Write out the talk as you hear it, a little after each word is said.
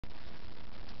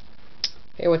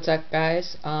Hey, what's up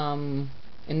guys? In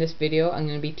this video I'm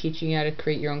going to be teaching you how to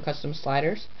create your own custom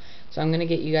sliders. So I'm going to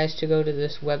get you guys to go to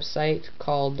this website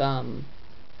called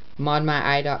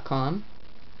modmyi.com.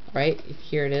 Right,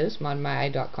 here it is,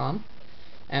 modmyi.com.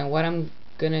 And what I'm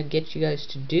going to get you guys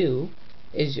to do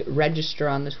is register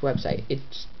on this website.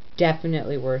 It's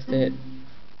definitely worth it.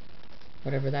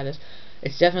 Whatever that is.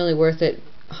 It's definitely worth it.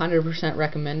 100%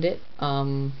 recommend it.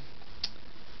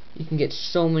 You can get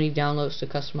so many downloads to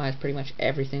customize pretty much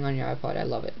everything on your iPod. I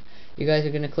love it. You guys are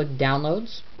going to click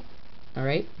downloads.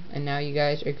 Alright, and now you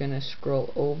guys are going to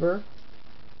scroll over,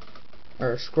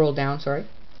 or scroll down, sorry,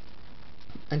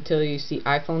 until you see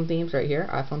iPhone themes right here,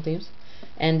 iPhone themes.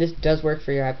 And this does work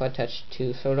for your iPod Touch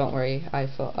too, so don't worry,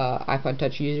 iPod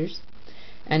Touch users.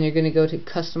 And you're going to go to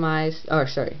customize, or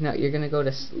sorry, no, you're going to go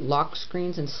to lock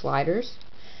screens and sliders,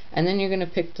 and then you're going to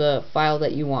pick the file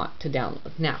that you want to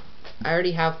download. Now, I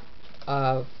already have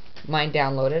mine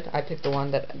downloaded. I picked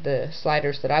the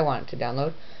sliders that I wanted to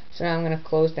download. So now I'm going to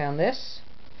close down this,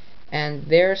 and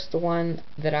there's the one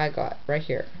that I got right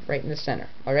here, right in the center.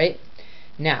 Alright,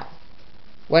 now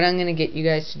what I'm going to get you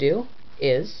guys to do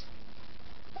is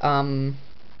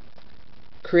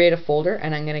create a folder,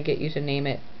 and I'm going to get you to name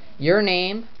it your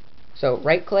name. So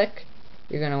right click,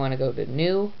 you're going to want to go to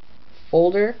new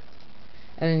folder,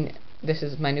 and this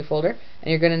is my new folder, and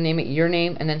you're going to name it your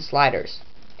name and then sliders.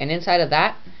 And inside of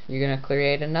that, you're going to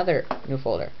create another new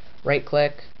folder. Right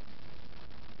click,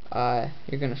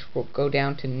 you're going to go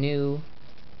down to new.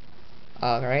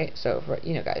 Alright, so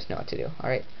you know, guys know what to do.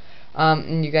 Alright,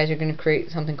 and you guys are going to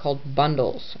create something called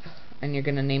bundles, and you're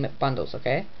going to name it bundles.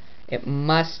 Okay, it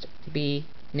must be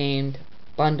named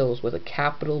bundles with a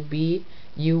capital B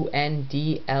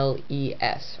UNDLES.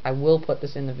 I will put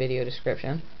this in the video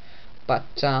description,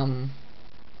 but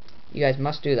you guys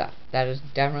must do that. That is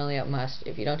definitely a must.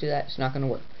 If you don't do that, it's not going to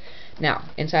work. Now,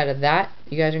 inside of that,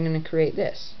 you guys are going to create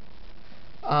this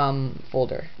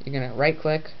folder. You're going to right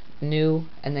click, new,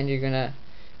 and then you're going to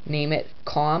name it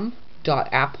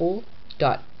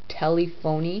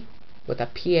com.apple.TelephonyUI with a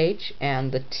PH,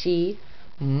 and the T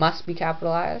must be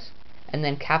capitalized, and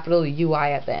then capital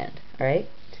UI at the end. Alright?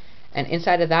 And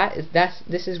inside of that,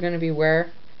 this is going to be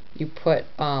where you put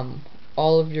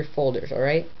all of your folders,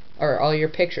 alright? Or all your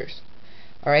pictures.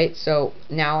 Alright, so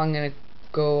now I'm going to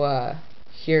go, alright,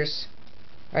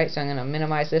 so I'm going to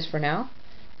minimize this for now,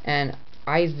 and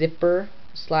iZipper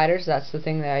sliders, that's the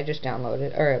thing that I just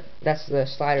downloaded, or that's the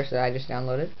sliders that I just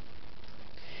downloaded,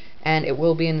 and it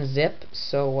will be in zip,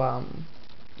 so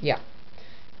yeah,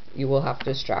 you will have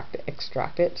to extract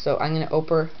it. So I'm going to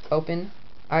open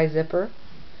iZipper,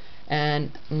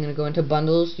 and I'm going to go into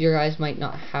bundles. Your guys might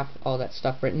not have all that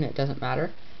stuff written, it doesn't matter.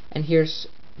 And here's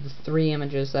the 3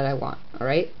 images that I want.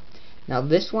 Alright, now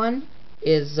this one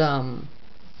is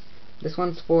this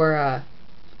one's for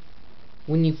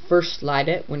when you first slide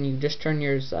it, when you just turn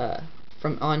yours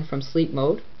from sleep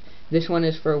mode. This one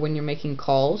is for when you're making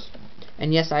calls,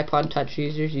 and yes, iPod Touch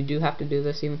users, you do have to do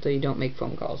this even though you don't make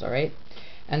phone calls. Alright,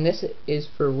 and this is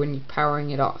for when you're powering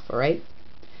it off. Alright,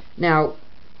 now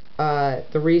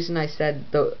the reason I said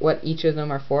what each of them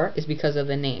are for is because of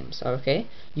the names. Okay,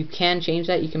 you can change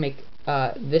that. You can make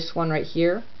this one right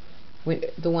here,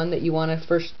 the one that you want to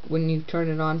first, when you turn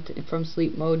it on from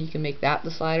sleep mode, you can make that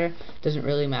the slider. Doesn't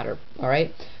really matter.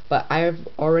 Alright, but I have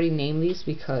already named these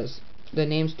because the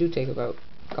names do take about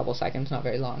a couple seconds, not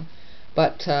very long.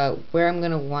 But where I'm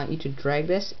going to want you to drag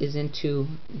this is into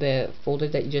the folder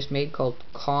that you just made called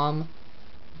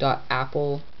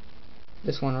com.apple.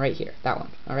 This one right here, that one.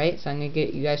 Alright, so I'm going to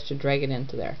get you guys to drag it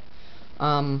into there.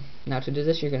 Now to do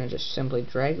this, you're going to just simply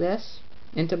drag this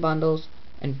into bundles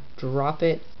and drop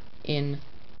it in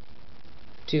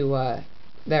to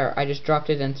there. I just dropped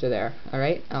it into there.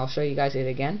 Alright, I'll show you guys it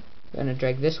again. I'm going to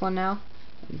drag this one now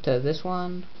into this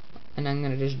one, and I'm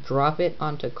going to just drop it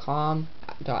onto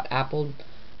com.apple,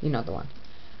 you know the one.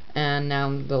 And now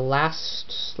the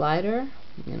last slider,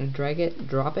 I'm going to drag it,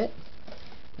 drop it.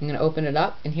 I'm going to open it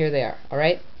up, and here they are.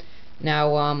 Alright,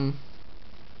 now I'm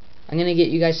going to get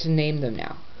you guys to name them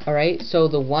now. Alright, so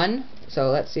so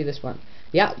let's see this one.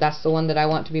 Yeah, that's the one that I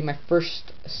want to be my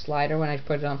first slider when I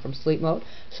put it on from sleep mode.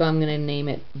 So I'm going to name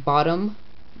it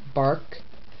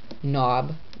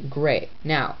bottombarknobgray.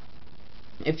 Now,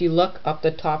 if you look up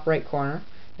the top right corner,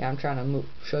 yeah, I'm trying to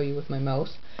show you with my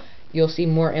mouse, you'll see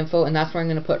more info, and that's where I'm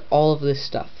going to put all of this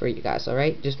stuff for you guys.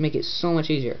 Alright, just make it so much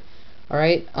easier.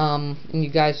 Alright, and you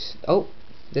guys,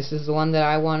 this is the one that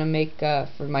I want to make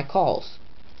for my calls.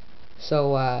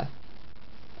 So, oh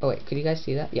wait, could you guys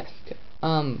see that? Yeah, you could.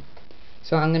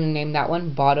 So I'm going to name that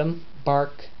one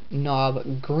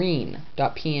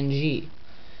bottombarknobgreen.png.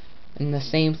 And the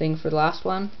same thing for the last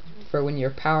one, for when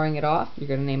you're powering it off, you're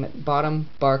going to name it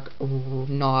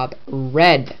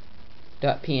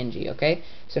bottombarknobred.png. Okay,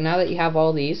 so now that you have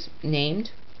all these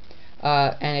named,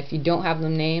 and if you don't have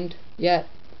them named yet,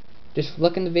 just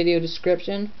look in the video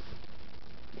description,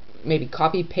 maybe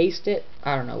copy paste it,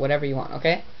 I don't know, whatever you want.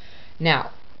 Okay,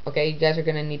 now, okay, you guys are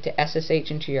going to need to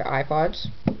SSH into your iPods.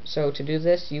 So to do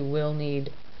this, you will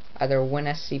need either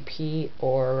WinSCP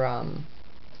or I'm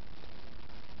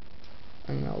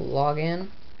going to log in.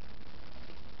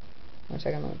 1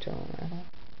 second, I'm going to turn on my iPhone.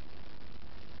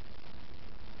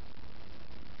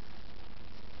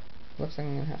 Looks like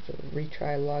I'm going to have to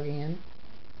retry logging in.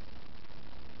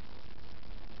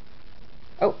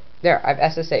 Oh, there, I've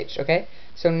SSH'd, okay?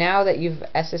 So now that you've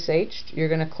SSH'd, you're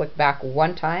going to click back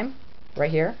one time,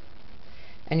 right here,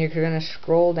 and you're going to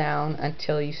scroll down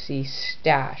until you see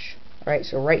Stash. Alright,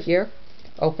 so right here,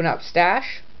 open up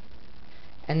Stash,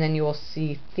 and then you will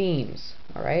see Themes.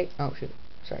 Alright, oh shoot,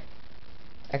 sorry,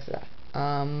 exit that.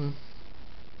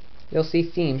 You'll see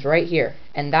Themes right here,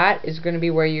 and that is going to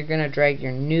be where you're going to drag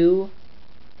your new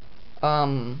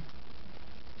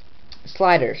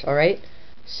sliders. Alright,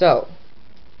 so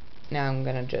now I'm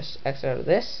going to just exit out of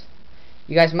this.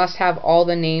 You guys must have all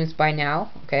the names by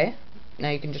now, okay? Now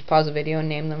you can just pause the video and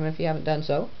name them if you haven't done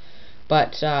so.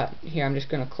 But here, I'm just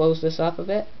going to close this up a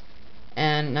bit,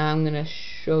 and now I'm going to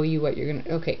show you what you're going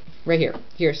to... Okay, right here.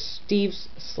 Here's Steve's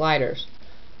sliders.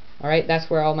 Alright, that's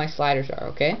where all my sliders are,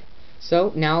 okay?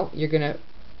 So now you're going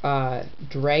to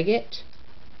drag it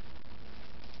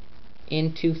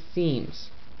into Themes,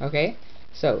 okay?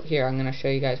 So here, I'm going to show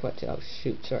you guys what to... Oh,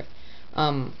 shoot, sorry.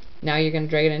 Now you're going to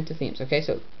drag it into Themes, okay?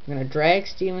 So I'm going to drag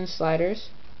Steven's sliders...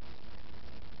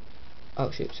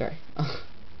 Oh, shoot, sorry.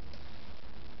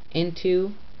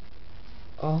 Into...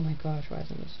 Oh my gosh, why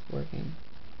isn't this working?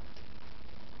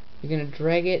 You're going to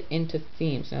drag it into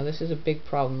Themes. Now this is a big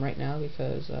problem right now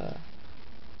because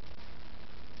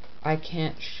I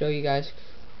can't show you guys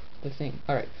the thing.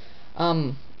 Alright.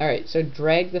 Alright, so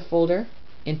drag the folder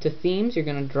into Themes. You're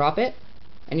going to drop it,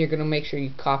 and you're going to make sure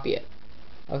you copy it.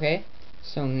 Okay?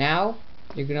 So now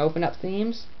you're going to open up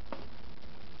Themes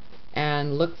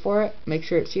and look for it. Make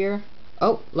sure it's here.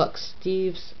 Oh, look,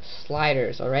 Steve's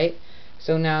sliders. Alright?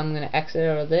 So now I'm going to exit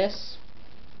out of this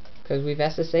because we've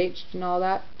SSH'd and all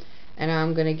that. And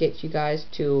I'm going to get you guys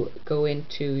to go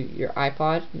into your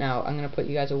iPod. Now I'm going to put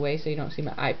you guys away so you don't see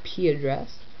my IP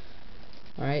address.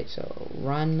 Alright, so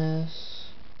run this.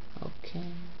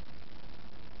 Okay.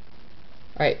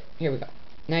 Alright, here we go.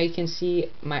 Now you can see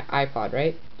my iPod,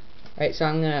 right? Alright, so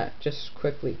I'm going to just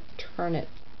quickly turn it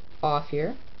off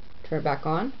here. Turn it back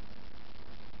on.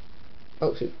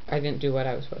 Oh, shoot, I didn't do what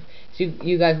I was supposed to. So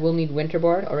you guys will need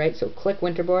Winterboard, alright? So click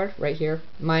Winterboard right here.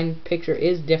 My picture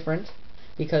is different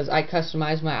because I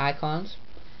customize my icons.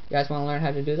 You guys want to learn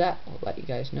how to do that? I'll let you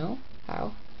guys know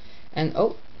how. And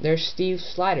oh, there's Steve's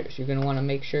sliders. You're going to want to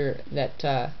make sure that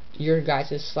your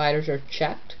guys' sliders are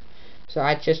checked. So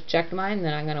I just checked mine,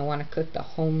 then I'm going to want to click the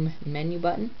home menu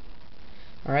button.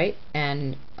 Alright,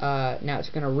 and now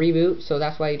it's going to reboot, so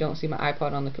that's why you don't see my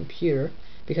iPod on the computer,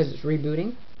 because it's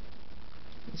rebooting.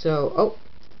 So, oh,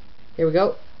 here we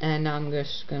go, and now I'm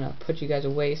just going to put you guys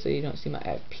away so you don't see my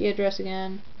IP address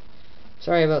again.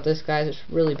 Sorry about this, guys, it's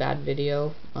really bad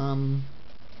video.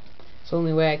 It's the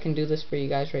only way I can do this for you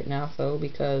guys right now, though,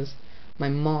 because my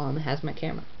mom has my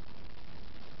camera.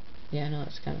 Yeah, I know,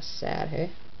 it's kind of sad,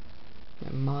 hey?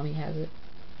 My mommy has it.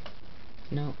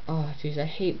 No, oh jeez, I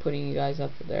hate putting you guys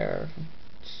up there.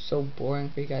 It's so boring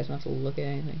for you guys not to look at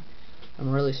anything.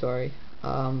 I'm really sorry.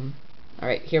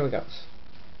 Alright, here we go.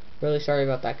 Really sorry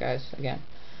about that, guys, again.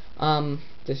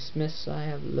 Dismiss, I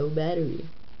have low battery.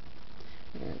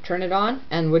 Turn it on,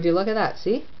 and would you look at that,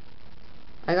 see?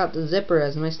 I got the zipper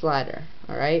as my slider,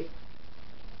 alright?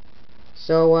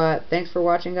 So, thanks for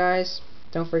watching, guys.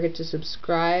 Don't forget to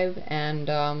subscribe, and,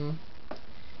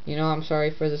 you know, I'm sorry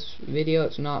for this video.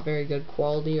 It's not very good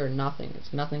quality or nothing.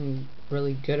 It's nothing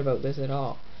really good about this at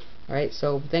all. Alright,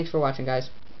 so thanks for watching,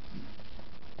 guys.